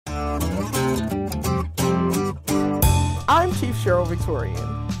Cheryl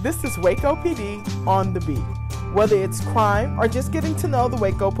Victorian. This is Waco PD on the beat. Whether it's crime or just getting to know the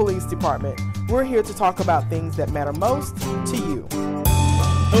Waco Police Department, we're here to talk about things that matter most to you.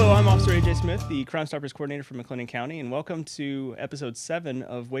 Hello, I'm Officer AJ Smith, the Crime Stoppers Coordinator for McLennan County, and welcome to episode 7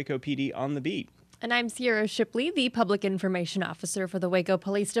 of Waco PD on the beat. And I'm Sierra Shipley, the Public Information Officer for the Waco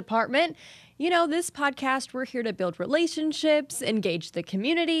Police Department. You know, this podcast, we're here to build relationships, engage the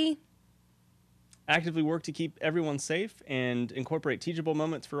community, Actively work to keep everyone safe and incorporate teachable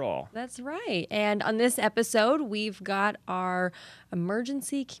moments for all. That's right. And on this episode, we've got our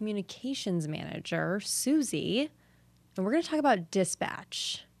Emergency Communications Manager, Susie, and we're going to talk about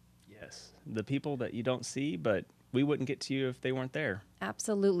dispatch. Yes, the people that you don't see, but we wouldn't get to you if they weren't there.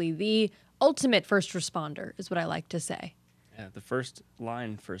 Absolutely. The ultimate first responder is what I like to say. Yeah, the first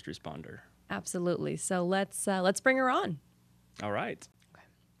line first responder. Absolutely. So let's bring her on. All right.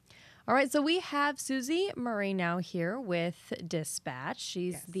 All right, so we have Susie Murray now here with Dispatch.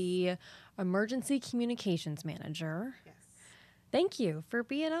 She's Yes. the Emergency Communications Manager. Yes. Thank you for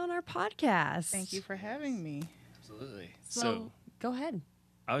being on our podcast. Thank you for having me. Absolutely. So go ahead.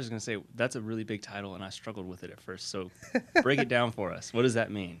 I was going to say, that's a really big title, and I struggled with it at first. So break it down for us. What does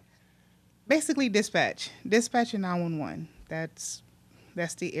that mean? Basically, dispatch and 911. That's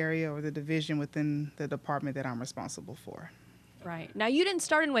the area or the division within the department that I'm responsible for. Right. Now, you didn't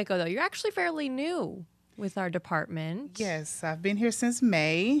start in Waco, though. You're actually fairly new with our department. Yes, I've been here since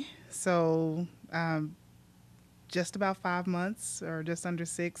May, so just about 5 months or just under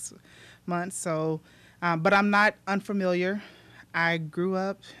 6 months. So, but I'm not unfamiliar. I grew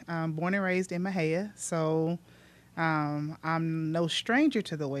up, born and raised in Mahia, so I'm no stranger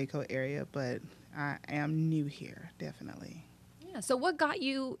to the Waco area, but I am new here, definitely. Yeah. So what got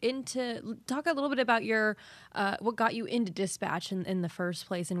you into, talk a little bit about your, what got you into dispatch in the first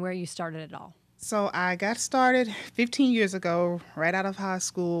place and where you started it all. So I got started 15 years ago, right out of high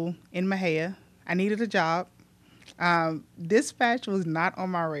school in Mahia. I needed a job. Dispatch was not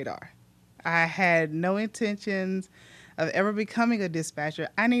on my radar. I had no intentions of ever becoming a dispatcher.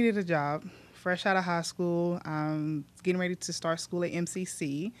 I needed a job, fresh out of high school, getting ready to start school at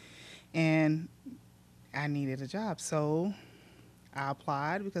MCC, and I needed a job. So I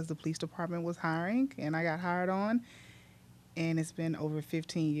applied because the police department was hiring, and I got hired on, and it's been over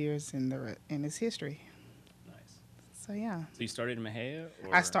 15 years in its history. Nice. So, yeah. So you started in Mahia?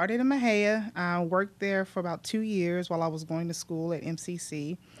 Or? I started in Mahia. I worked there for about 2 years while I was going to school at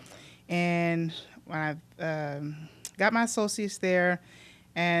MCC, and when I got my associates there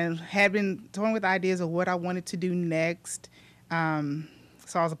and had been toying with ideas of what I wanted to do next.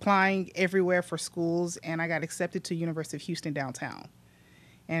 So I was applying everywhere for schools, and I got accepted to University of Houston downtown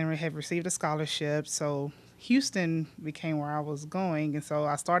and we have received a scholarship. So Houston became where I was going, and so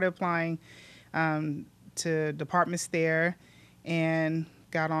I started applying to departments there and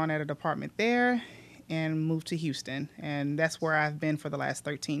got on at a department there and moved to Houston. And that's where I've been for the last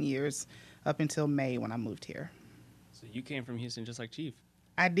 13 years up until May when I moved here. So you came from Houston just like Chief?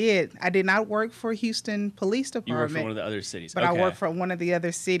 I did. I did not work for Houston Police Department. You worked for one of the other cities. But okay. I worked for one of the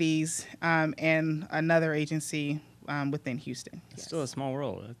other cities and another agency within Houston. It's still a small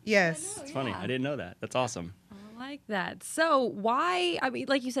world. Yes. I know, It's funny. I didn't know that. That's awesome. I like that. So why, I mean,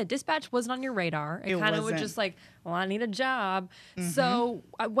 like you said, dispatch wasn't on your radar. It kind of was wasn't. just like, well, I need a job. So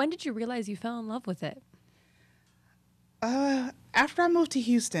when did you realize you fell in love with it? After I moved to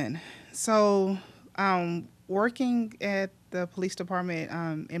Houston. So working at the police department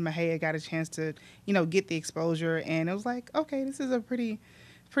in Mahia, got a chance to, get the exposure. And it was like, okay, this is a pretty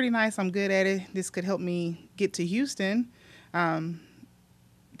nice. I'm good at it. This could help me get to Houston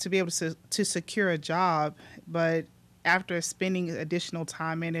to be able to secure a job. But after spending additional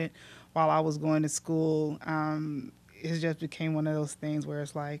time in it while I was going to school, it just became one of those things where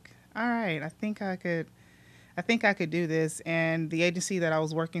it's like, all right, I think I could do this. And the agency that I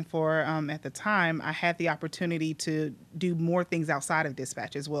was working for at the time, I had the opportunity to do more things outside of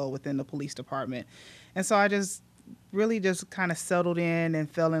dispatch as well within the police department. And so I just really just kind of settled in and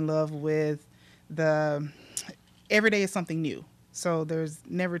fell in love with every day is something new. So there's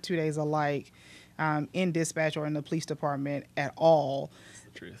never 2 days alike in dispatch or in the police department at all.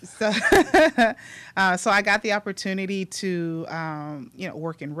 Truth. So I got the opportunity to,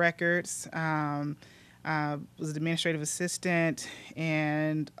 work in records, was an administrative assistant,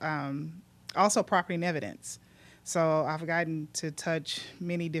 and also property and evidence. So I've gotten to touch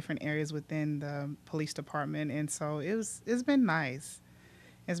many different areas within the police department, and so it's been nice.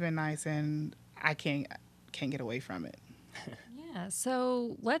 It's been nice, and I can't get away from it. Yeah,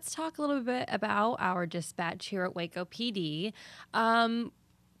 so let's talk a little bit about our dispatch here at Waco PD.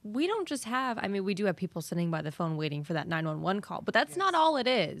 we don't just have, I mean, we do have people sitting by the phone waiting for that 911 call, but that's not all it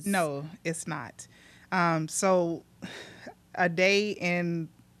is. No, it's not. So a day in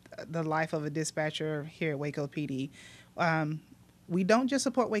the life of a dispatcher here at Waco PD, we don't just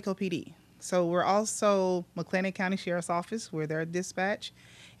support Waco PD. So we're also McLennan County Sheriff's Office, where they're dispatch.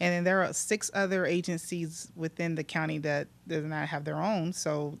 And then there are 6 other agencies within the county that do not have their own.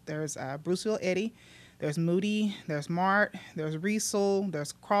 So there's Bruceville Eddy, there's Moody, there's Mart, there's Riesel,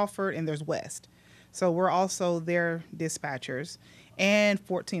 there's Crawford, and there's West. So we're also their dispatchers, and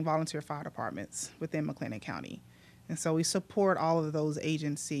 14 volunteer fire departments within McLennan County. And so we support all of those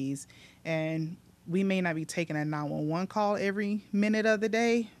agencies, and we may not be taking a 911 call every minute of the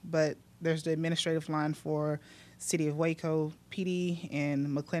day, but there's the administrative line for City of Waco PD and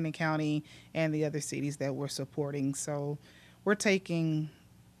McLennan County and the other cities that we're supporting. So we're taking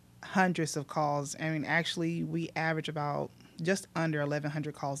hundreds of calls. I mean, actually, we average about just under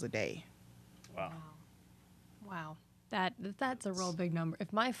 1,100 calls a day. Wow. Wow. That's a real big number.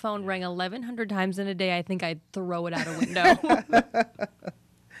 If my phone rang 1,100 times in a day, I think I'd throw it out a window.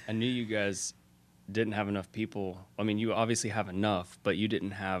 I knew you guys didn't have enough people. I mean, you obviously have enough, but you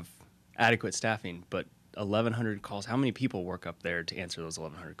didn't have adequate staffing. But 1,100 calls, how many people work up there to answer those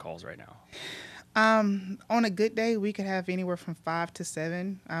 1,100 calls right now? On a good day, we could have anywhere from 5 to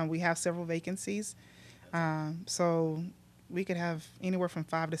 7. We have several vacancies. So we could have anywhere from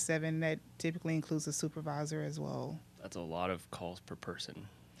 5 to 7. That typically includes a supervisor as well. That's a lot of calls per person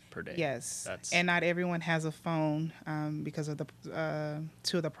per day. Yes, and not everyone has a phone because of the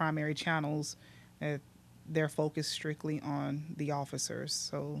 2 of the primary channels. They're focused strictly on the officers.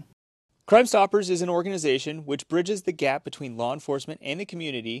 So, Crime Stoppers is an organization which bridges the gap between law enforcement and the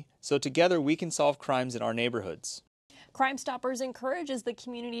community, so together we can solve crimes in our neighborhoods. Crime Stoppers encourages the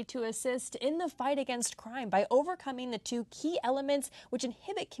community to assist in the fight against crime by overcoming the 2 key elements which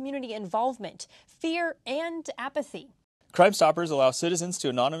inhibit community involvement: fear and apathy. Crime Stoppers allow citizens to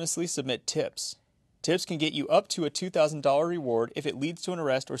anonymously submit tips. Tips can get you up to a $2,000 reward if it leads to an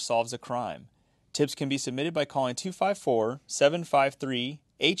arrest or solves a crime. Tips can be submitted by calling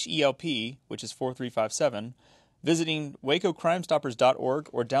 254-753-HELP, which is 4357, visiting wacocrimestoppers.org,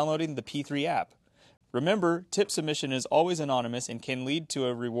 or downloading the P3 app. Remember, tip submission is always anonymous and can lead to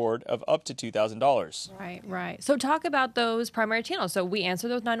a reward of up to $2,000. Right. So talk about those primary channels. So we answer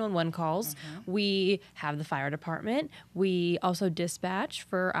those 911 calls. We have the fire department. We also dispatch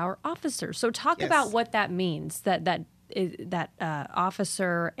for our officers. So talk about what that means, that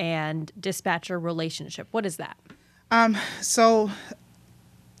officer and dispatcher relationship. What is that? So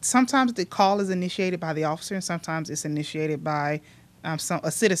sometimes the call is initiated by the officer, and sometimes it's initiated by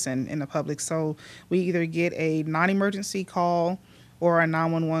a citizen in the public. So we either get a non-emergency call or a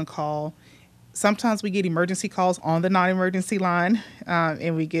 911 call. Sometimes we get emergency calls on the non-emergency line,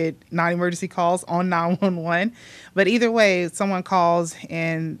 and we get non-emergency calls on 911. But either way, someone calls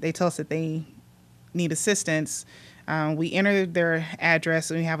and they tell us that they need assistance. We enter their address,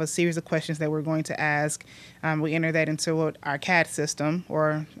 and we have a series of questions that we're going to ask. We enter that into our CAD system,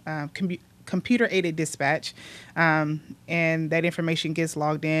 or computer-aided dispatch, and that information gets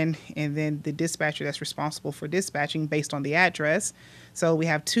logged in, and then the dispatcher that's responsible for dispatching based on the address. So we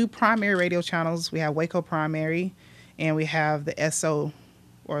have 2 primary radio channels. We have Waco Primary, and we have the SO,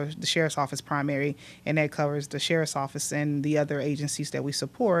 or the Sheriff's Office Primary, and that covers the Sheriff's Office and the other agencies that we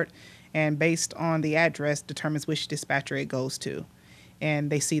support, and based on the address determines which dispatcher it goes to. And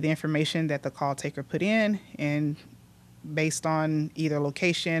they see the information that the call taker put in, and based on either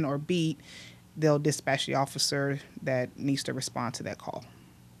location or beat, they'll dispatch the officer that needs to respond to that call.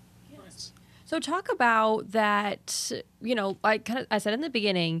 Yes. So talk about that, I said in the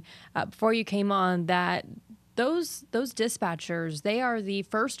beginning, before you came on, that those dispatchers, they are the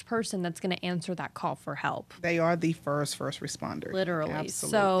first person that's going to answer that call for help. They are the first responder. Literally.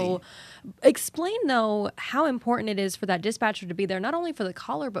 Absolutely. So explain, though, how important it is for that dispatcher to be there, not only for the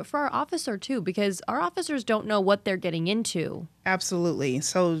caller, but for our officer, too, because our officers don't know what they're getting into. Absolutely.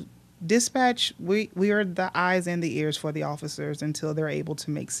 So dispatch, we are the eyes and the ears for the officers until they're able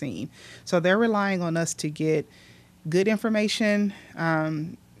to make scene. So they're relying on us to get good information,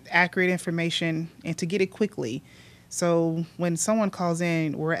 accurate information, and to get it quickly. So when someone calls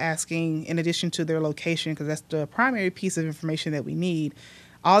in, we're asking, in addition to their location, because that's the primary piece of information that we need,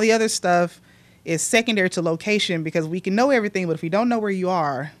 all the other stuff is secondary to location, because we can know everything, but if we don't know where you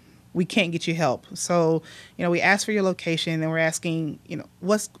are, we can't get you help. So, we ask for your location, and we're asking,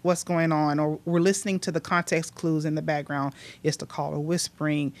 what's going on, or we're listening to the context clues in the background. Is the caller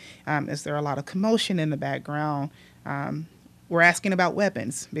whispering? Is there a lot of commotion in the background? we're asking about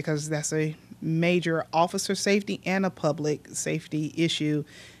weapons because that's a major officer safety and a public safety issue,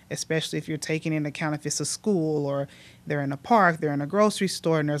 especially if you're taking into account if it's a school or they're in a park, they're in a grocery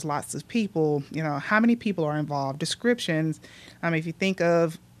store, and there's lots of people. How many people are involved? Descriptions. If you think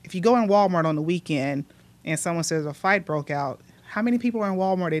of, if you go in Walmart on the weekend and someone says a fight broke out, how many people are in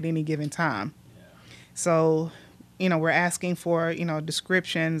Walmart at any given time? Yeah. So, we're asking for,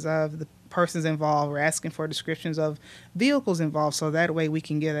 descriptions of the persons involved. We're asking for descriptions of vehicles involved, so that way we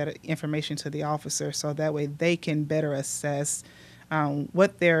can give that information to the officer, so that way they can better assess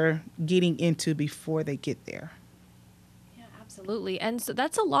what they're getting into before they get there. Yeah, absolutely. And so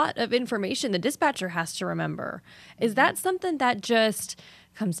that's a lot of information the dispatcher has to remember. Is that something that just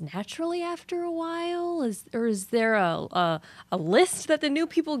comes naturally after a while? Or is there a list that the new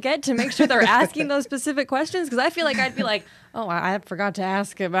people get to make sure they're asking those specific questions? Because I feel like I'd be like, oh, I forgot to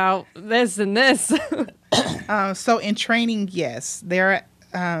ask about this and this. So in training, yes, they're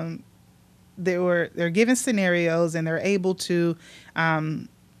given scenarios and they're able to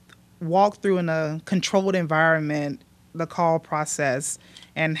walk through in a controlled environment the call process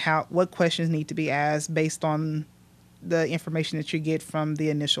and what questions need to be asked based on the information that you get from the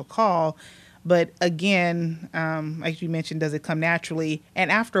initial call. But again, like you mentioned, does it come naturally?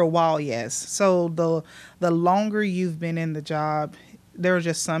 And after a while, yes. So the longer you've been in the job, there are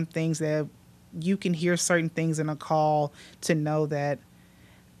just some things that you can hear certain things in a call to know that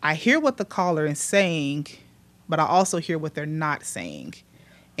I hear what the caller is saying, but I also hear what they're not saying.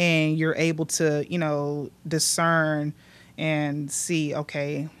 And you're able to, discern and see,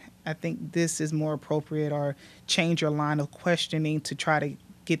 okay, I think this is more appropriate, or change your line of questioning to try to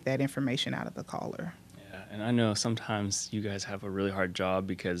get that information out of the caller. Yeah, and I know sometimes you guys have a really hard job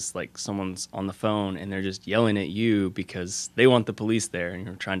because like someone's on the phone and they're just yelling at you because they want the police there, and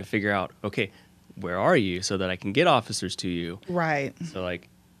you're trying to figure out, okay, where are you so that I can get officers to you? Right. So like,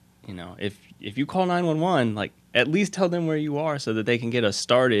 if you call 911, like at least tell them where you are so that they can get us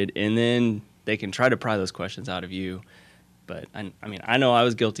started, and then they can try to pry those questions out of you. But I know I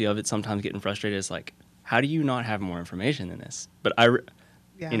was guilty of it sometimes, getting frustrated. It's like, how do you not have more information than this? But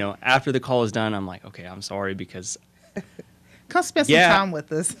after the call is done, I'm like, okay, I'm sorry, because come spend some time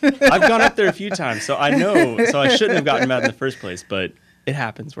with us. I've gone up there a few times, so I know. So I shouldn't have gotten mad in the first place, but it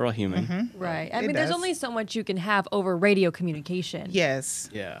happens. We're all human. Mm-hmm. Right. I mean, there's only so much you can have over radio communication. Yes.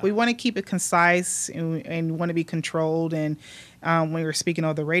 Yeah. We want to keep it concise and want to be controlled. And when we're speaking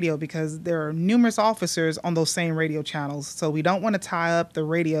of the radio, because there are numerous officers on those same radio channels. So we don't want to tie up the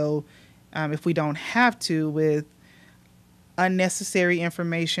radio if we don't have to with unnecessary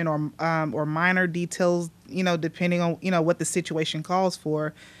information or minor details, depending on, what the situation calls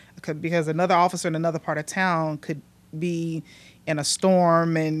for. Because another officer in another part of town could be in a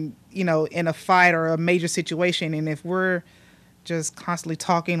storm and, in a fight or a major situation. And if we're just constantly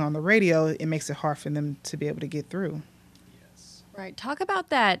talking on the radio, it makes it hard for them to be able to get through. Yes. Right. Talk about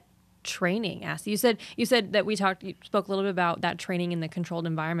that training, Ashley. You said that you spoke a little bit about that training in the controlled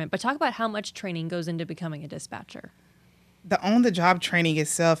environment, but talk about how much training goes into becoming a dispatcher. The on-the-job training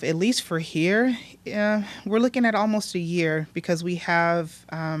itself, at least for here, we're looking at almost a year, because we have,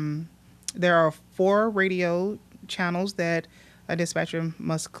 there are 4 radio channels that a dispatcher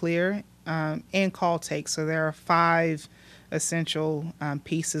must clear and call take. So there are 5 essential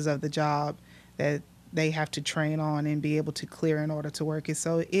pieces of the job that they have to train on and be able to clear in order to work it.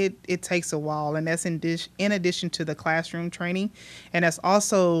 So it takes a while, and that's in addition to the classroom training, and that's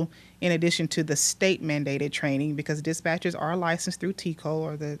also in addition to the state mandated training, because dispatchers are licensed through TCO,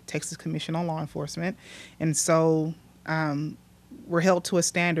 or the Texas Commission on Law Enforcement, and so we're held to a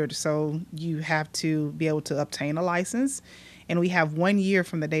standard. So you have to be able to obtain a license, and we have 1 year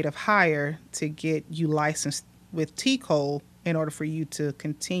from the date of hire to get you licensed with TCO in order for you to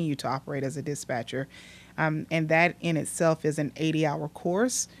continue to operate as a dispatcher. And that in itself is an 80-hour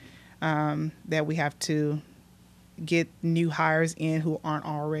course that we have to get new hires in who aren't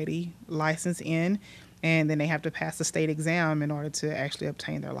already licensed in, and then they have to pass the state exam in order to actually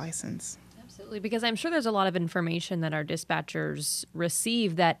obtain their license. Absolutely, because I'm sure there's a lot of information that our dispatchers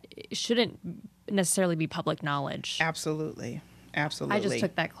receive that shouldn't necessarily be public knowledge. Absolutely. Absolutely. I just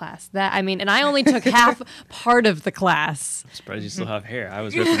took that class. And I only took half part of the class. I'm surprised you still have hair. I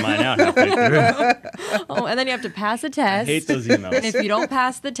was ripping mine out halfway through. Oh, and then you have to pass a test. I hate those emails. And if you don't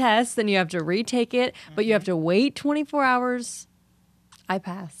pass the test, then you have to retake it, but you have to wait 24 hours. I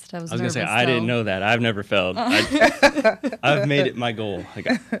passed. I was I was going to say, nervous, I didn't though. know that. I've never failed. I've made it my goal.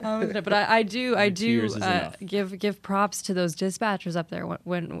 But I do 2 years is enough. give props to those dispatchers up there.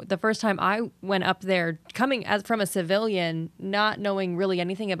 When the first time I went up there, coming from a civilian, not knowing really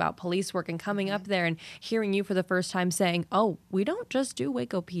anything about police work, and coming up there and hearing you for the first time saying, "Oh, we don't just do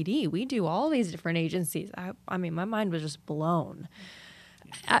Waco PD. We do all these different agencies." I mean, my mind was just blown.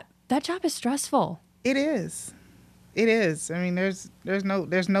 That job is stressful. It is. It is. I mean, there's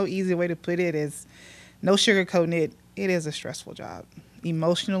no easy way to put it. It's no sugarcoating it. It is a stressful job,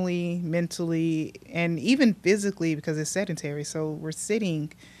 emotionally, mentally, and even physically, because it's sedentary. So we're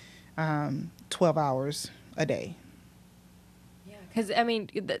sitting 12 hours a day. Yeah, because I mean,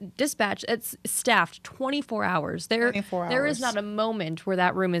 the dispatch, it's staffed 24 hours. 24 There is hours. not a moment where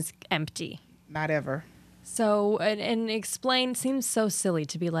that room is empty. Not ever. So, and explain, seems so silly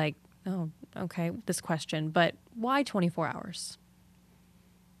to be like, oh, okay, this question, but why 24 hours?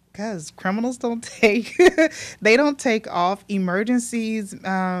 Because criminals don't take, they don't take off. Emergencies,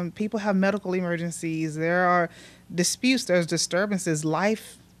 people have medical emergencies. There are disputes, there's disturbances.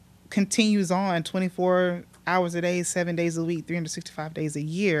 Life continues on 24 hours a day, 7 days a week, 365 days a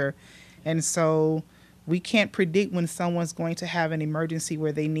year. And so we can't predict when someone's going to have an emergency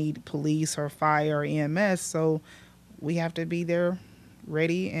where they need police or fire or EMS. So we have to be there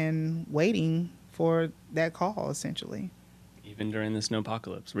ready and waiting for that call, essentially. Even during the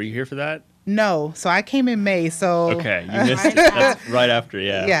snowpocalypse. Were you here for that? No. So I came in May. So Okay, you missed it. That's right after,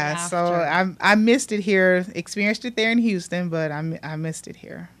 yeah. yeah. So I missed it here. Experienced it there in Houston, but I missed it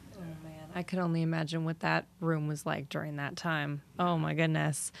here. Oh, man. I could only imagine what that room was like during that time. Oh, my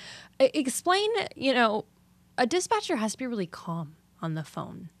goodness. Explain, a dispatcher has to be really calm on the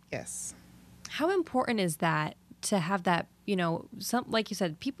phone. Yes. How important is that to have that, like you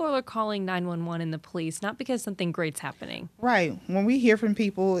said, people are calling 911 and the police, not because something great's happening. Right. When we hear from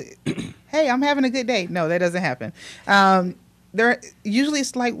people, hey, I'm having a good day. No, that doesn't happen. Usually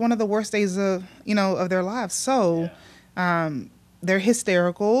it's like one of the worst days of their lives. So they're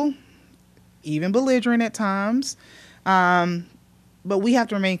hysterical, even belligerent at times. But we have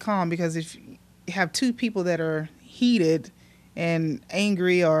to remain calm, because if you have two people that are heated and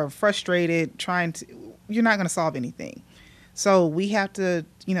angry or frustrated, you're not going to solve anything. So we have to,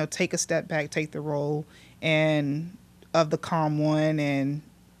 take a step back, take the role of the calm one, and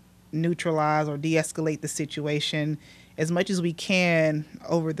neutralize or de-escalate the situation as much as we can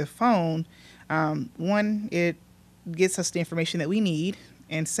over the phone. One, it gets us the information that we need.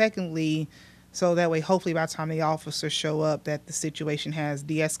 And secondly, so that way, hopefully by the time the officers show up, that the situation has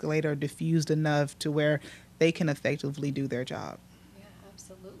de-escalated or diffused enough to where they can effectively do their job.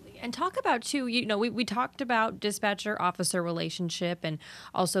 Absolutely. And talk about, too, we talked about dispatcher-officer relationship and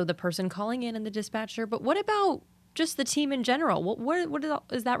also the person calling in and the dispatcher, but what about just the team in general? What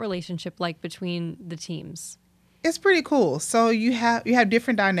is that relationship like between the teams? It's pretty cool. So you have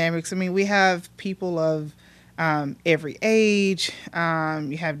different dynamics. I mean, we have people of every age.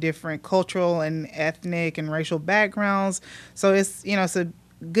 You have different cultural and ethnic and racial backgrounds. So it's a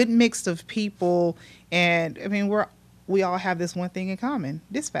good mix of people, and I mean we all have this one thing in common: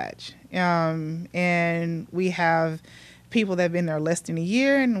 dispatch. And we have people that have been there less than a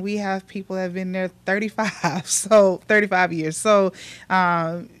year, and we have people that have been there 35 years. So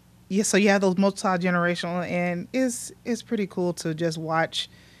so you have those multi-generational, and it's pretty cool to just watch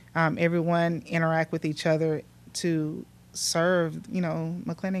everyone interact with each other to serve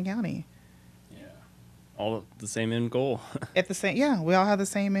McLennan County. Yeah, all the same end goal. We all have the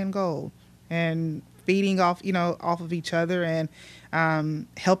same end goal, and feeding off of each other, and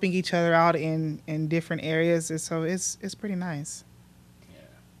helping each other out in different areas. And so it's pretty nice. Yeah.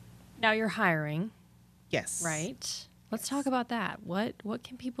 Now you're hiring. Yes. Right. Let's talk about that. What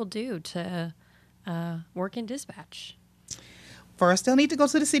can people do to work in dispatch? First, they'll need to go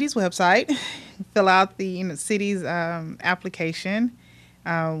to the city's website, fill out the city's application.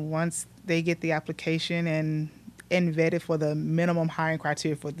 Once they get the application and vetted for the minimum hiring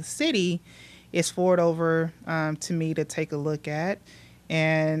criteria for the city, it's forwarded over to me to take a look at.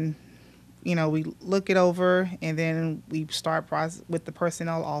 And, we look it over, and then we start with the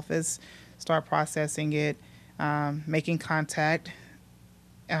personnel office, start processing it, making contact.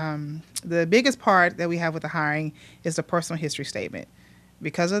 The biggest part that we have with the hiring is the personal history statement.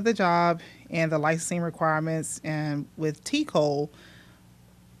 Because of the job and the licensing requirements, and with TCOL,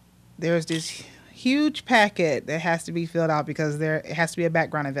 there's this huge packet that has to be filled out, because it has to be a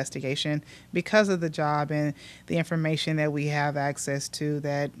background investigation because of the job and the information that we have access to,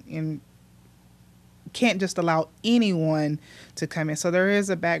 that can't just allow anyone to come in. So there is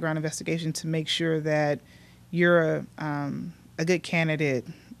a background investigation to make sure that you're a a good candidate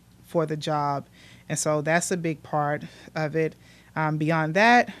for the job. And so that's a big part of it. Beyond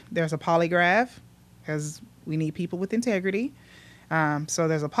that, there's a polygraph, because we need people with integrity. So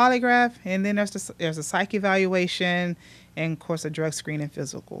there's a polygraph, and then there's a psych evaluation, and of course a drug screen and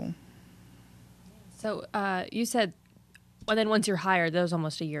physical. So you said, well, then once you're hired, there's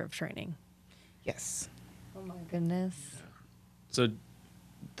almost a year of training. Yes. Oh my goodness. So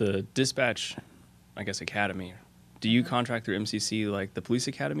the dispatch, I guess, academy, do you contract through MCC like the police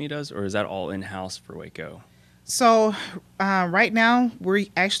academy does, or is that all in-house for Waco? So right now we're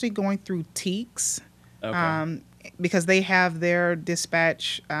actually going through TEACS. Okay. Because they have their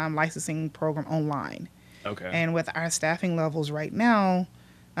dispatch licensing program online. Okay. And with our staffing levels right now,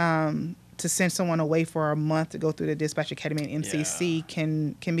 to send someone away for a month to go through the dispatch academy and MCC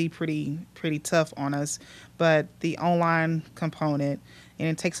can be pretty tough on us. But the online component, and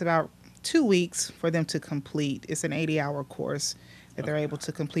it takes about 2 weeks for them to complete. It's an 80-hour course that they're able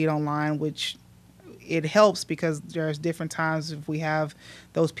to complete online, which it helps because there's different times if we have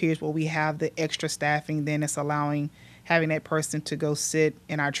those periods where we have the extra staffing, then it's having that person to go sit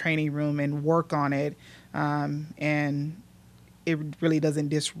in our training room and work on it. And it really doesn't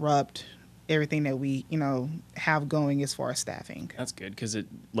disrupt everything that we, have going as far as staffing. That's good because it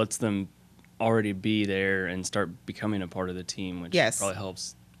lets them already be there and start becoming a part of the team, which probably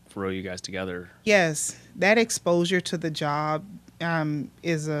helps throw you guys together. Yes, that exposure to the job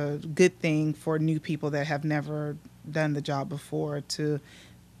is a good thing for new people that have never done the job before, to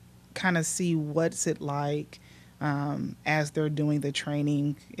kind of see what's it like as they're doing the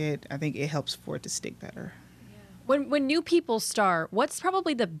training. I think it helps for it to stick better. When new people start, what's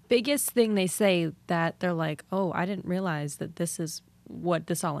probably the biggest thing they say that they're like, oh, I didn't realize that this is what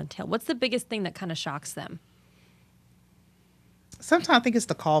this all entails? What's the biggest thing that kind of shocks them? Sometimes I think it's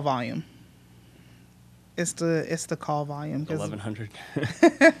the call volume. It's the call volume. 1,100.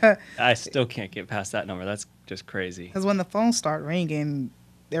 I still can't get past that number. That's just crazy. Because when the phones start ringing,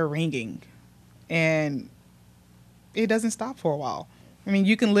 they're ringing, and it doesn't stop for a while. I mean,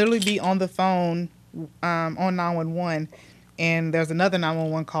 you can literally be on the phone on 911, and there's another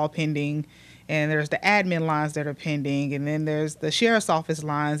 911 call pending, and there's the admin lines that are pending, and then there's the sheriff's office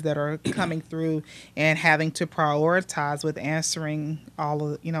lines that are coming through, and having to prioritize with answering all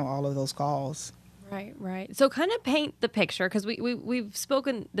of those calls. Right. So kind of paint the picture, because we've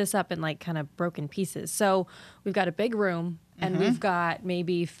spoken this up in like kind of broken pieces. So we've got a big room, and we've got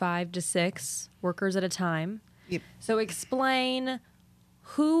maybe 5 to 6 workers at a time. Yep. So explain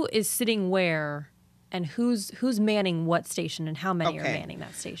who is sitting where, and who's manning what station, and how many are manning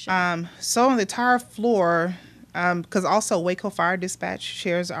that station. So on the entire floor, because also Waco Fire Dispatch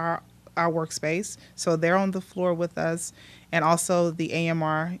shares our workspace, so they're on the floor with us, and also the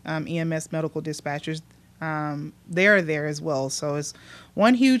AMR EMS medical dispatchers, they're there as well. So it's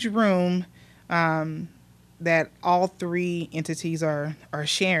one huge room that all 3 entities are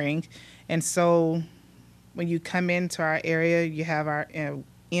sharing, and so when you come into our area, you have our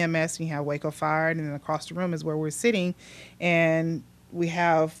EMS, and you have Waco Fire, and then across the room is where we're sitting, and we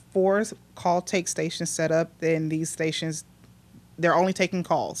have 4 call take stations set up. Then these stations, they're only taking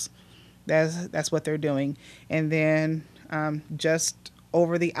calls. That's what they're doing. And then just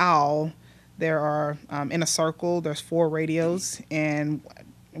over the aisle, there are in a circle, there's 4 radios and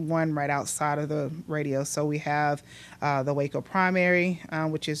one right outside of the radio. So we have the Waco primary,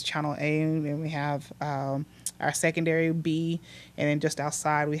 which is channel A, and we have our secondary B, and then just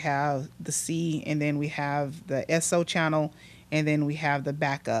outside we have the C, and then we have the SO channel, and then we have the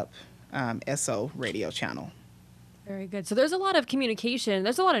backup SO radio channel. Very good. So there's a lot of communication.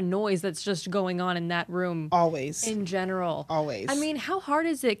 There's a lot of noise that's just going on in that room. Always. In general. Always. I mean, how hard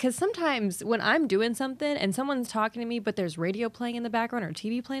is it? Because sometimes when I'm doing something and someone's talking to me, but there's radio playing in the background or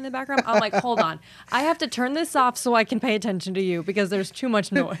TV playing in the background, I'm like, hold on. I have to turn this off so I can pay attention to you because there's too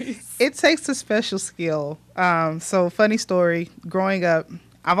much noise. It takes a special skill. So funny story, growing up,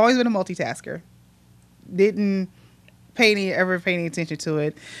 I've always been a multitasker. Didn't ever pay any attention to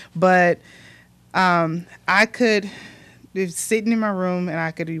it. But I could be sitting in my room and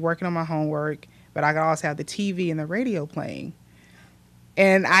I could be working on my homework, but I could also have the TV and the radio playing.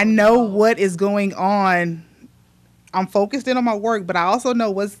 And I know what is going on. I'm focused in on my work, but I also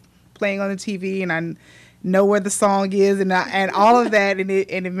know what's playing on the TV, and I know where the song is, and all of that, and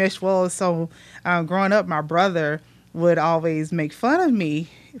it meshed well. So growing up, my brother would always make fun of me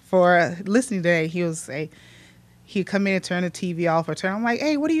for listening to that. He would say, he'd come in and turn the TV off or turn. I'm like,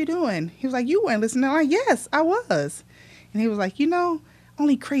 hey, what are you doing? He was like, you weren't listening. I'm like, yes, I was. And he was like,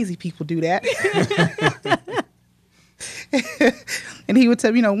 only crazy people do that. And he would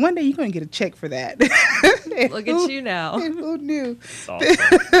tell me, one day you're going to get a check for that. Look at you now. Who knew? It's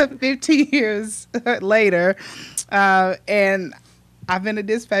awesome. 15 years later. And I've been a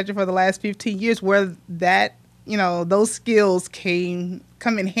dispatcher for the last 15 years where that, those skills come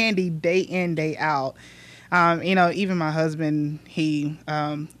in handy day in, day out. Even my husband, he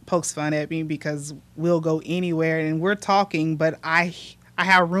pokes fun at me because we'll go anywhere and we're talking, but I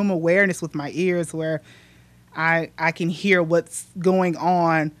have room awareness with my ears where I can hear what's going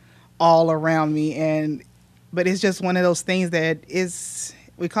on all around me. But it's just one of those things that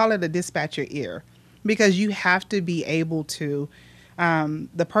we call it a dispatcher ear, because you have to be able to,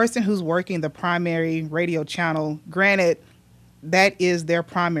 the person who's working the primary radio channel, granted, that is their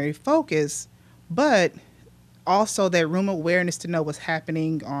primary focus, but also that room awareness to know what's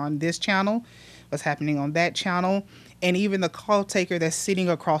happening on this channel, what's happening on that channel, and even the call taker that's sitting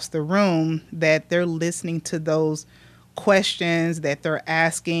across the room, that they're listening to those questions that they're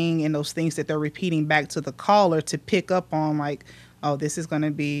asking and those things that they're repeating back to the caller to pick up on, like, oh, this is going to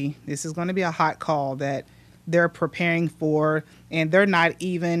be a hot call that they're preparing for, and they're not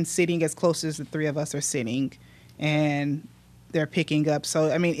even sitting as close as the three of us are sitting, and they're picking up. So,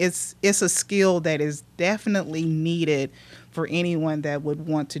 I mean, it's a skill that is definitely needed for anyone that would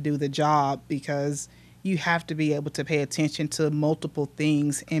want to do the job, because you have to be able to pay attention to multiple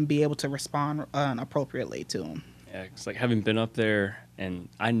things and be able to respond appropriately to them. Yeah, it's like having been up there, and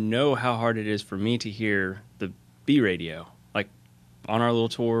I know how hard it is for me to hear the B radio. Like on our little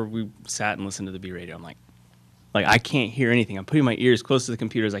tour, we sat and listened to the B radio. I'm like I can't hear anything. I'm putting my ears close to the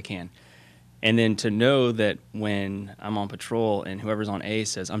computer as I can. And then to know that when I'm on patrol and whoever's on A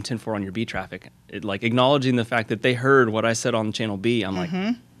says, I'm 10-4 on your B traffic, acknowledging the fact that they heard what I said on channel B, I'm like,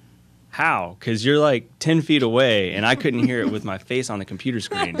 how? Because you're like 10 feet away, and I couldn't hear it with my face on the computer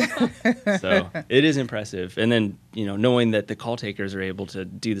screen. So it is impressive. And then, knowing that the call takers are able to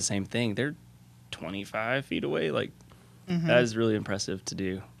do the same thing, they're 25 feet away. That is really impressive to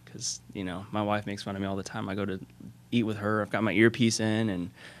do, because, my wife makes fun of me all the time. I go to eat with her. I've got my earpiece in,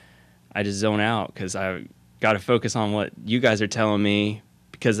 and I just zone out because I got to focus on what you guys are telling me,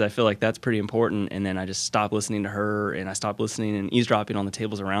 because I feel like that's pretty important. And then I just stop listening to her, and I stop listening and eavesdropping on the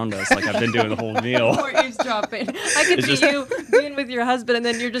tables around us like I've been doing the whole meal. Or eavesdropping. I could see you being with your husband, and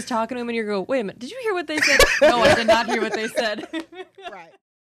then you're just talking to him, and you go, wait a minute, did you hear what they said? No, I did not hear what they said. Right.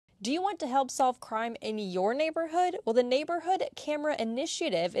 Do you want to help solve crime in your neighborhood? Well, the Neighborhood Camera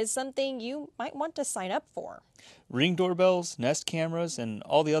Initiative is something you might want to sign up for. Ring doorbells, Nest cameras, and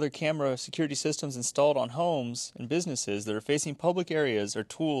all the other camera security systems installed on homes and businesses that are facing public areas are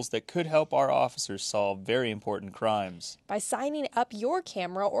tools that could help our officers solve very important crimes. By signing up your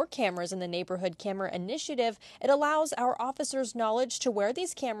camera or cameras in the Neighborhood Camera Initiative, it allows our officers knowledge to where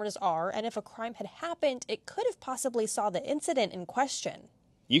these cameras are, and if a crime had happened, it could have possibly saw the incident in question.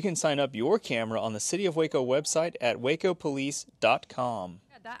 You can sign up your camera on the City of Waco website at wacopolice.com.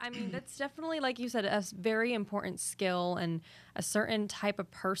 That's definitely, like you said, a very important skill and a certain type of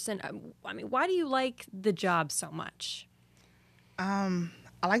person. Why do you like the job so much? I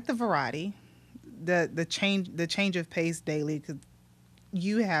like the variety, the change of pace daily, because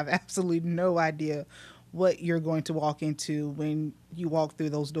you have absolutely no idea what you're going to walk into when you walk through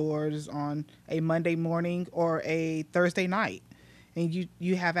those doors on a Monday morning or a Thursday night. And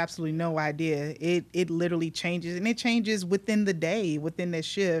you have absolutely no idea. It literally changes, and it changes within the day, within the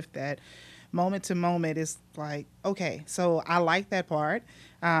shift. That moment to moment is like, okay, so I like that part,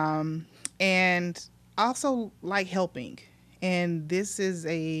 and I also like helping. And this is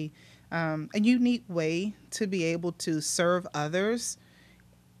a unique way to be able to serve others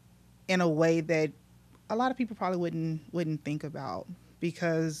in a way that a lot of people probably wouldn't think about,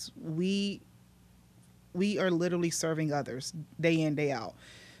 because we are literally serving others day in, day out,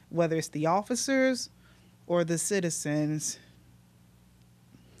 whether it's the officers or the citizens.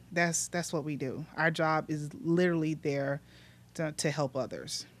 That's what we do. Our job is literally there to help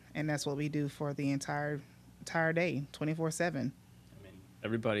others, and that's what we do for the entire day, 24/7.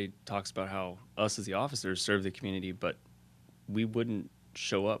 Everybody talks about how us as the officers serve the community, but we wouldn't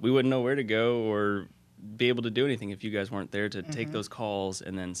show up. We wouldn't know where to go or be able to do anything if you guys weren't there to take those calls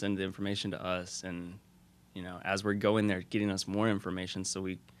and then send the information to us. And as we're going there, getting us more information so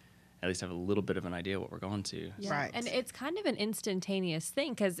we at least have a little bit of an idea what we're going to. Yeah. Right. And it's kind of an instantaneous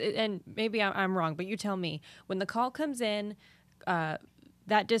thing, and maybe I'm wrong, but you tell me, when the call comes in,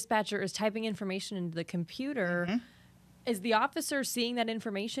 that dispatcher is typing information into the computer. Is the officer seeing that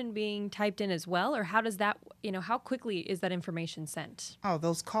information being typed in as well? Or how does that, how quickly is that information sent? Oh,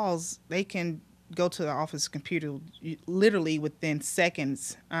 those calls, they can go to the office computer literally within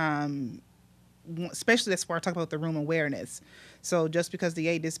seconds. especially that's where I talk about the room awareness. So just because the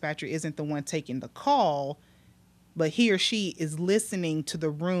A dispatcher isn't the one taking the call, but he or she is listening to the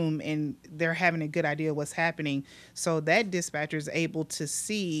room and they're having a good idea of what's happening. So that dispatcher is able to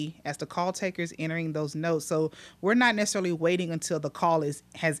see as the call taker is entering those notes. So we're not necessarily waiting until the call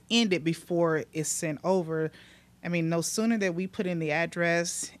has ended before it's sent over. I mean, no sooner that we put in the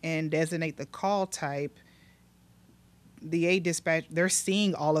address and designate the call type, the A dispatch, they're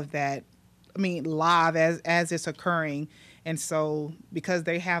seeing all of that, I mean, live as it's occurring. And so because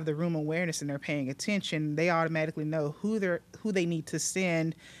they have the room awareness and they're paying attention, they automatically know who they need to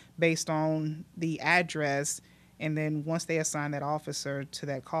send based on the address. And then once they assign that officer to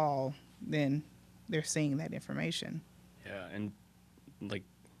that call, then they're seeing that information. Yeah, and like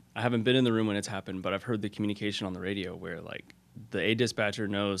I haven't been in the room when it's happened, but I've heard the communication on the radio where like the A dispatcher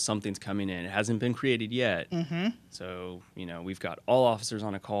knows something's coming in. It hasn't been created yet. Mm-hmm. So, we've got all officers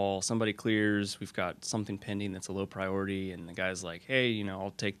on a call. Somebody clears. We've got something pending that's a low priority. And the guy's like, hey,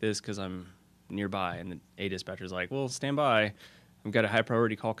 I'll take this because I'm nearby. And the A dispatcher's like, well, stand by. We've got a high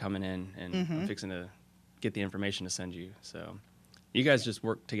priority call coming in, and I'm fixing to get the information to send you. So you guys just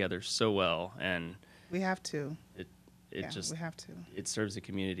work together so well. And we have to. We have to. It serves the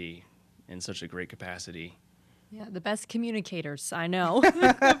community in such a great capacity. Yeah, the best communicators, I know.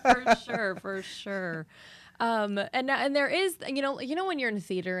 For sure. And there is, when you're in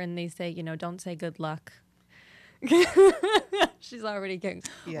theater and they say, don't say good luck. She's already getting.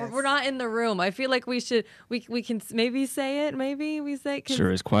 Yes. We're not in the room. I feel like we can maybe say it. Maybe we say.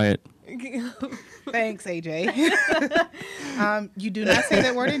 Sure is quiet. Thanks, AJ. You do not say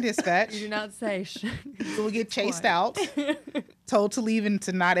that word in dispatch. You do not say. So we get chased out, told to leave and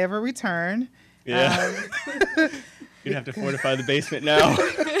to not ever return. Yeah. You'd have to fortify the basement now.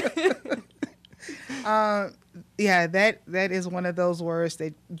 Yeah, that is one of those words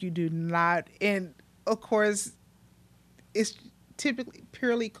that you do not, and of course, it's typically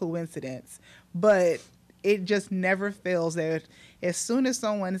purely coincidence, but it just never fails that as soon as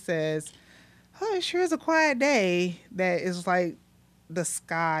someone says, oh, it sure is a quiet day, that is like the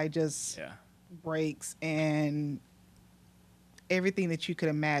sky just breaks and everything that you could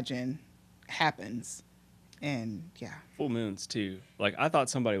imagine happens. And full moons too. Like I thought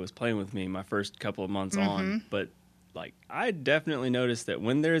somebody was playing with me my first couple of months on, but like I definitely noticed that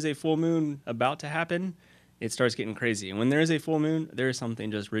when there is a full moon about to happen, it starts getting crazy. And when there is a full moon, there is something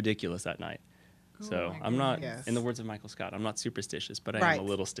just ridiculous that night. So I'm not, in the words of Michael Scott, I'm not superstitious, but I am a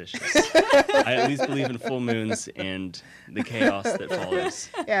little stitious. I at least believe in full moons and the chaos that follows.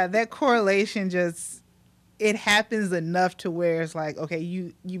 Yeah, that correlation it happens enough to where it's like, okay,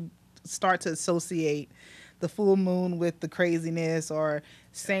 you start to associate the full moon with the craziness or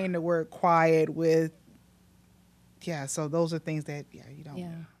saying the word quiet with, so those are things that, you don't.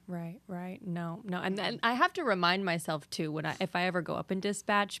 Yeah, right. No. And then I have to remind myself too, if I ever go up in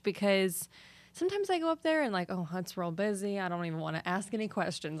dispatch, because sometimes I go up there and like, oh, it's real busy. I don't even want to ask any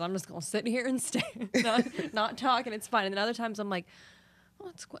questions. I'm just going to sit here and stay, not talk, and it's fine. And then other times I'm like,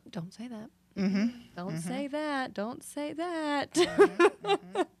 oh, don't say that. Mm-hmm. Don't say that. Don't say that.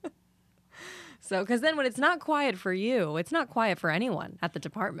 Mm-hmm. So, because then when it's not quiet for you, it's not quiet for anyone at the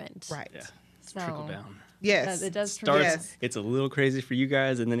department. Right. Yeah. It's trickle down. Yes. It does. It's a little crazy for you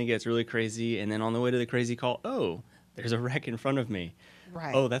guys, and then it gets really crazy. And then on the way to the crazy call, oh, there's a wreck in front of me.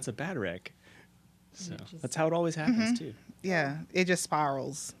 Right. Oh, that's a bad wreck. So that's how it always happens, too. Yeah. It just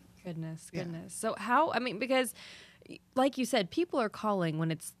spirals. Goodness. So because like you said, people are calling when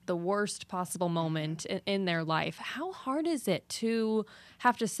it's the worst possible moment in their life. How hard is it to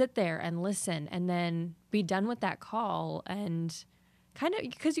have to sit there and listen and then be done with that call and kind of,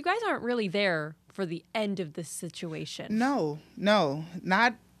 because you guys aren't really there for the end of the situation. No,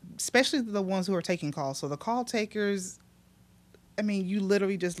 not, especially the ones who are taking calls. So the call takers, I mean, you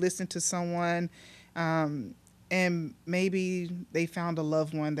literally just listen to someone, and maybe they found a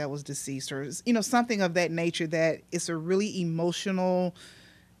loved one that was deceased or, something of that nature, that it's a really emotional,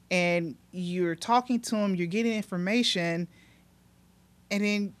 and you're talking to them, you're getting information, and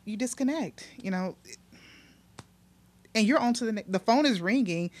then you disconnect, and you're on to the phone is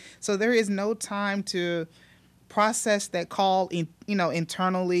ringing. So there is no time to process that call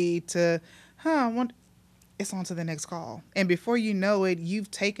internally to, it's on to the next call. And before you know it,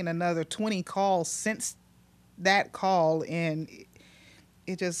 you've taken another 20 calls since that call, and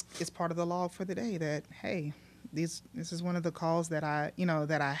it's part of the log for the day that, hey, this is one of the calls that I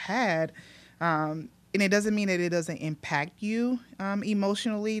had, and it doesn't mean that it doesn't impact you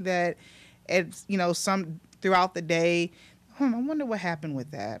emotionally, that it's some throughout the day, I wonder what happened with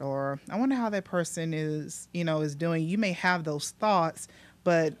that, or I wonder how that person is doing. You may have those thoughts,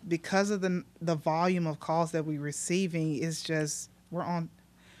 But because of the volume of calls that we're receiving, it's just we're on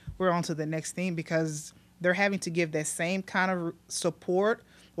to the next thing, because they're having to give that same kind of support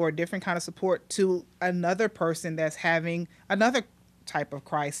or a different kind of support to another person that's having another type of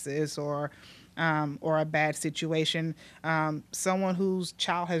crisis or a bad situation, someone whose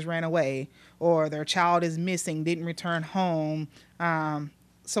child has ran away or their child is missing, didn't return home,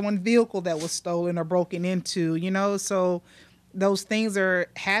 someone's vehicle that was stolen or broken into, so those things are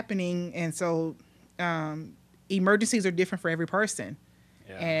happening. And so emergencies are different for every person.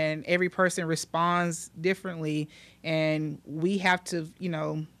 Yeah. And every person responds differently. And we have to,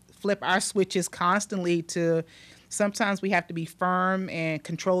 flip our switches constantly to, sometimes we have to be firm and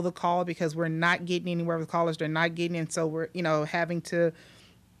control the call because we're not getting anywhere with callers. They're not getting in. So we're, having to,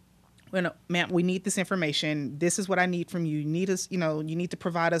 ma'am, we need this information. This is what I need from you. You need us, you need to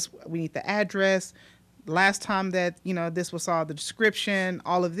provide us, we need the address, last time that, this was all the description,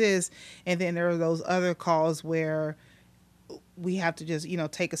 all of this. And then there are those other calls where we have to just,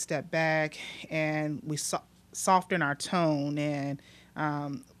 take a step back and we soften our tone, and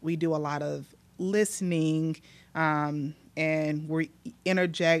we do a lot of listening, and we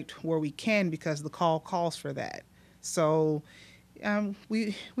interject where we can because the call calls for that. So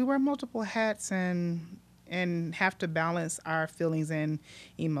we wear multiple hats and have to balance our feelings and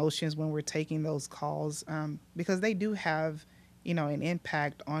emotions when we're taking those calls, because they do have, an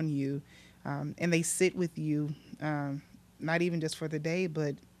impact on you, and they sit with you, not even just for the day,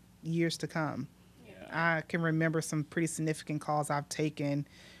 but years to come. Yeah. I can remember some pretty significant calls I've taken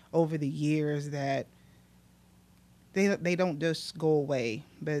over the years that they don't just go away,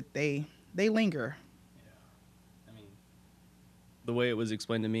 but they linger. Yeah. I mean, the way it was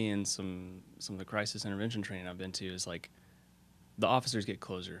explained to me in some of the crisis intervention training I've been to is like the officers get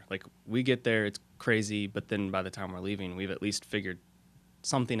closer. Like we get there, it's crazy, but then by the time we're leaving, we've at least figured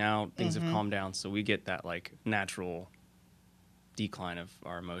something out. Things have calmed down, so we get that like natural decline of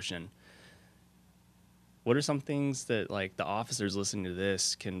our emotion. What are some things that like the officers listening to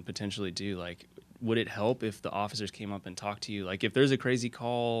this can potentially do? Like, would it help if the officers came up and talked to you? Like if there's a crazy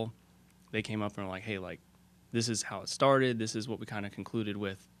call, they came up and were like, hey, like this is how it started, this is what we kind of concluded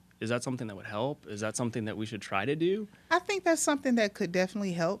with. Is that something that would help? Is that something that we should try to do? I think that's something that could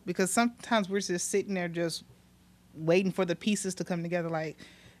definitely help, because sometimes we're just sitting there just waiting for the pieces to come together. Like,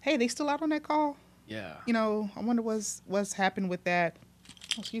 hey, they still out on that call? Yeah. I wonder what's happened with that.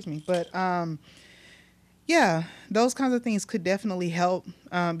 Oh, excuse me. But yeah, those kinds of things could definitely help,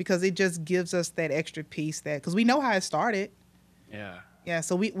 because it just gives us that extra piece, because we know how it started. Yeah. Yeah.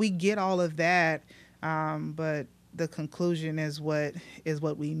 So we get all of that, but the conclusion is what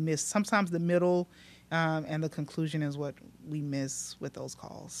we miss. Sometimes the middle, and the conclusion is what we miss with those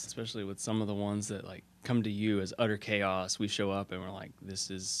calls. Especially with some of the ones that like come to you as utter chaos. We show up and we're like, this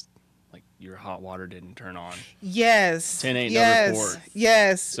is like your hot water didn't turn on. Yes. 10-8 yes. no report.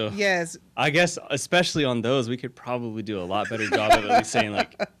 Yes. So yes. I guess especially on those, we could probably do a lot better job of at least saying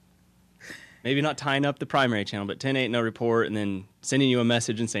like, maybe not tying up the primary channel, but 10-8 no report, and then sending you a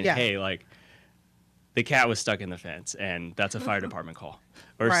message and saying, hey, like the cat was stuck in the fence and that's a fire department call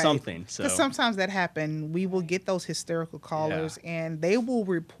or something. So because sometimes that happens. We will get those hysterical callers and they will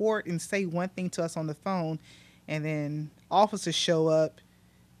report and say one thing to us on the phone, and then officers show up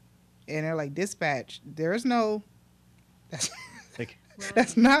and they're like, dispatch, there's no,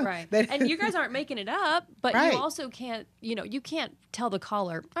 that's not right. That, and you guys aren't making it up, but you also can't, you can't tell the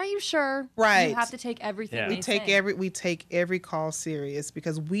caller, are you sure? Right. You have to take everything they say. We take every call serious,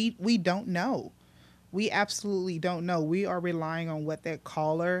 because we don't know. We absolutely don't know. We are relying on what that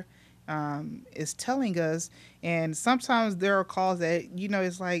caller is telling us. And sometimes there are calls that,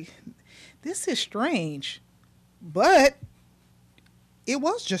 it's like, this is strange, but it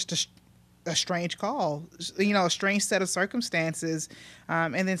was just a strange call, a strange set of circumstances.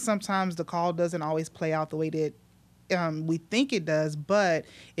 And then sometimes the call doesn't always play out the way that we think it does, but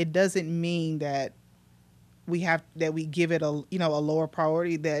it doesn't mean that we give it a lower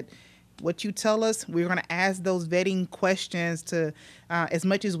priority. That what you tell us, we're going to ask those vetting questions to as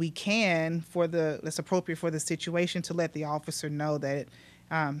much as we can that's appropriate for the situation, to let the officer know that,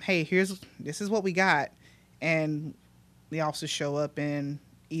 hey, this is what we got. And the officers show up and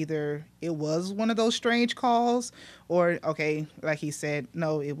either it was one of those strange calls, or, okay, like he said,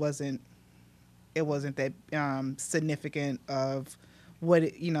 no, it wasn't that significant of what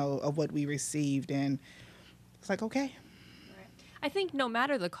of what we received. And it's like, okay. I think no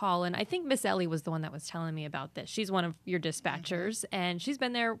matter the call, and I think Miss Ellie was the one that was telling me about this. She's one of your dispatchers, and she's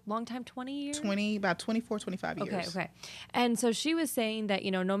been there a long time, 20 years? About 24, 25 years. Okay. And so she was saying that,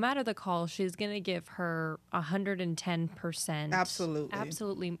 no matter the call, she's going to give her 110%.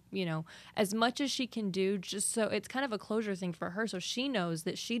 Absolutely, as much as she can do, just so it's kind of a closure thing for her. So she knows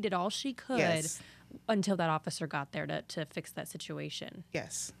that she did all she could until that officer got there to fix that situation.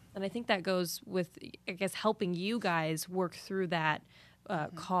 Yes. And I think that goes with, I guess, helping you guys work through that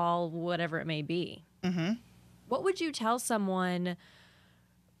call, whatever it may be. Mm-hmm. What would you tell someone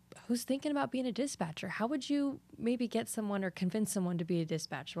who's thinking about being a dispatcher? How would you maybe get someone or convince someone to be a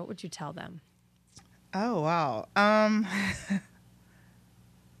dispatcher? What would you tell them? Oh, wow.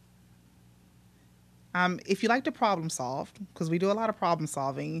 If you like to problem solve, because we do a lot of problem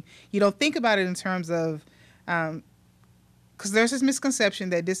solving, you don't think about it in terms of, because there's this misconception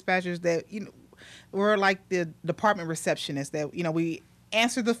that dispatchers that, we're like the department receptionist that, we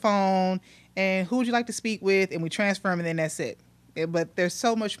answer the phone and who would you like to speak with, and we transfer them and then that's it. But there's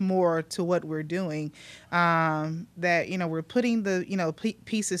so much more to what we're doing, that, we're putting the,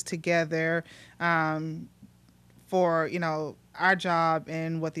 pieces together for, our job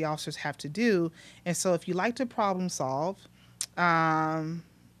and what the officers have to do. And so if you like to problem solve,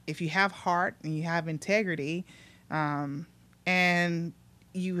 if you have heart and you have integrity, and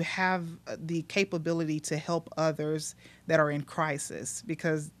you have the capability to help others that are in crisis,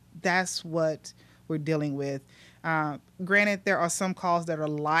 because that's what we're dealing with. Granted, there are some calls that are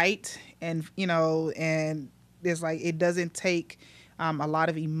light and, and there's it doesn't take a lot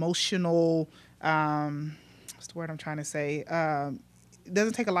of emotional, what's the word I'm trying to say? It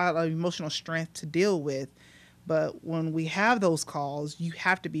doesn't take a lot of emotional strength to deal with. But when we have those calls, you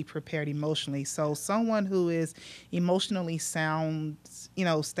have to be prepared emotionally. So someone who is emotionally sound,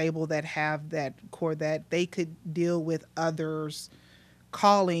 stable, that have that core that they could deal with others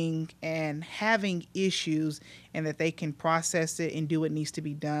calling and having issues, and that they can process it and do what needs to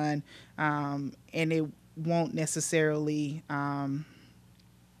be done. And it won't necessarily,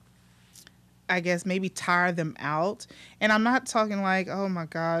 I guess, maybe tire them out. And I'm not talking oh my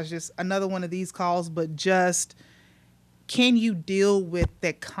gosh, just another one of these calls, but just, can you deal with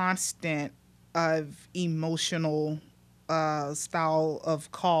that constant of emotional style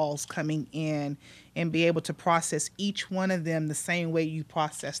of calls coming in and be able to process each one of them the same way you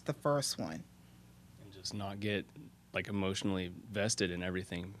processed the first one? And just not get emotionally vested in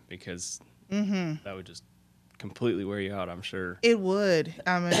everything, because that would just completely wear you out, I'm sure. It would.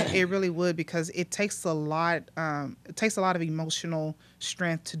 It really would, because it takes a lot. It takes a lot of emotional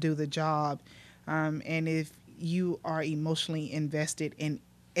strength to do the job, and if you are emotionally invested in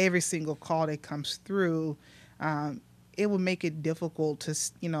every single call that comes through, it will make it difficult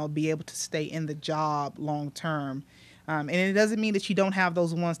to be able to stay in the job long term. And it doesn't mean that you don't have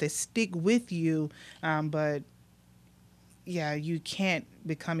those ones that stick with you, but yeah, you can't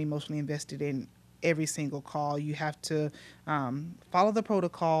become emotionally invested in every single call. You have to follow the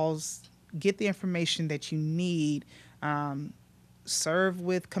protocols, get the information that you need, serve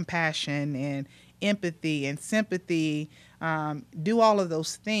with compassion and empathy and sympathy, do all of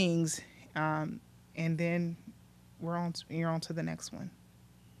those things, and then you're on to the next one.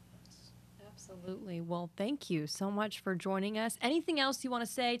 Absolutely. Well, thank you so much for joining us. Anything else you want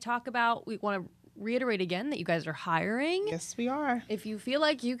to say, talk about? We want to reiterate again that you guys are hiring. Yes, we are. If you feel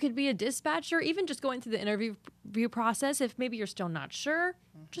like you could be a dispatcher, even just going through the interview process, if maybe you're still not sure,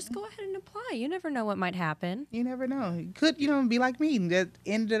 just go ahead and apply. You never know what might happen. You never know. You could, be like me, that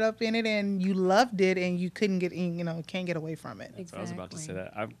ended up in it and you loved it and you couldn't get, can't get away from it. Exactly. I was about to say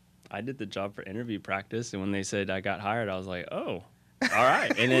that. I did the job for interview practice, and when they said I got hired, I was like, oh, all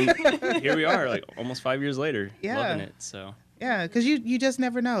right. And then here we are, almost 5 years later, loving it. So yeah, because you just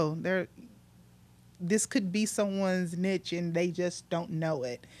never know. This could be someone's niche and they just don't know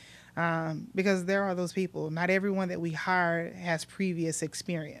it, because there are those people. Not everyone that we hire has previous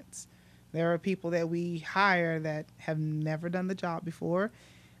experience. There are people that we hire that have never done the job before,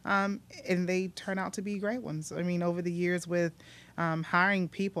 and they turn out to be great ones. I mean, over the years with hiring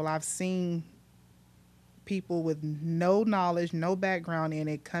people, I've seen people with no knowledge, no background in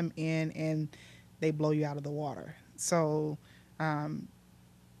it come in and they blow you out of the water. So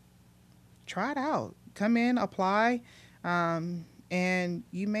try it out. Come in, apply, and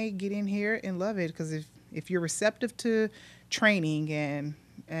you may get in here and love it, because if you're receptive to training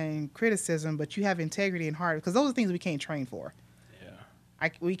and criticism, but you have integrity and heart, because those are things we can't train for. Yeah.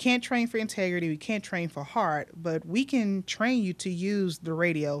 We can't train for integrity, we can't train for heart, but we can train you to use the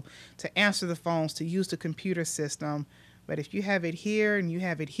radio, to answer the phones, to use the computer system. But if you have it here and you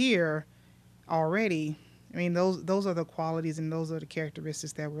have it here already, I mean, those are the qualities and those are the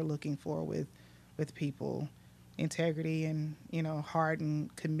characteristics that we're looking for with people. Integrity and, heart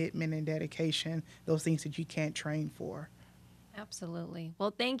and commitment and dedication, those things that you can't train for. Absolutely.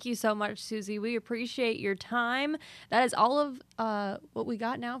 Well, thank you so much, Susie. We appreciate your time. That is all of what we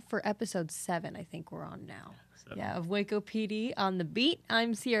got now for episode 7, I think we're on now. Yeah, of Waco PD on the Beat.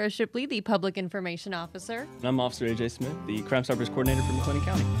 I'm Sierra Shipley, the Public Information Officer. And I'm Officer AJ Smith, the Crime Stoppers Coordinator for McLennan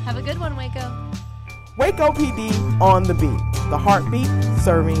County. Have a good one, Waco. Waco PD on the Beat. The heartbeat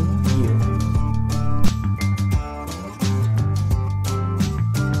serving you.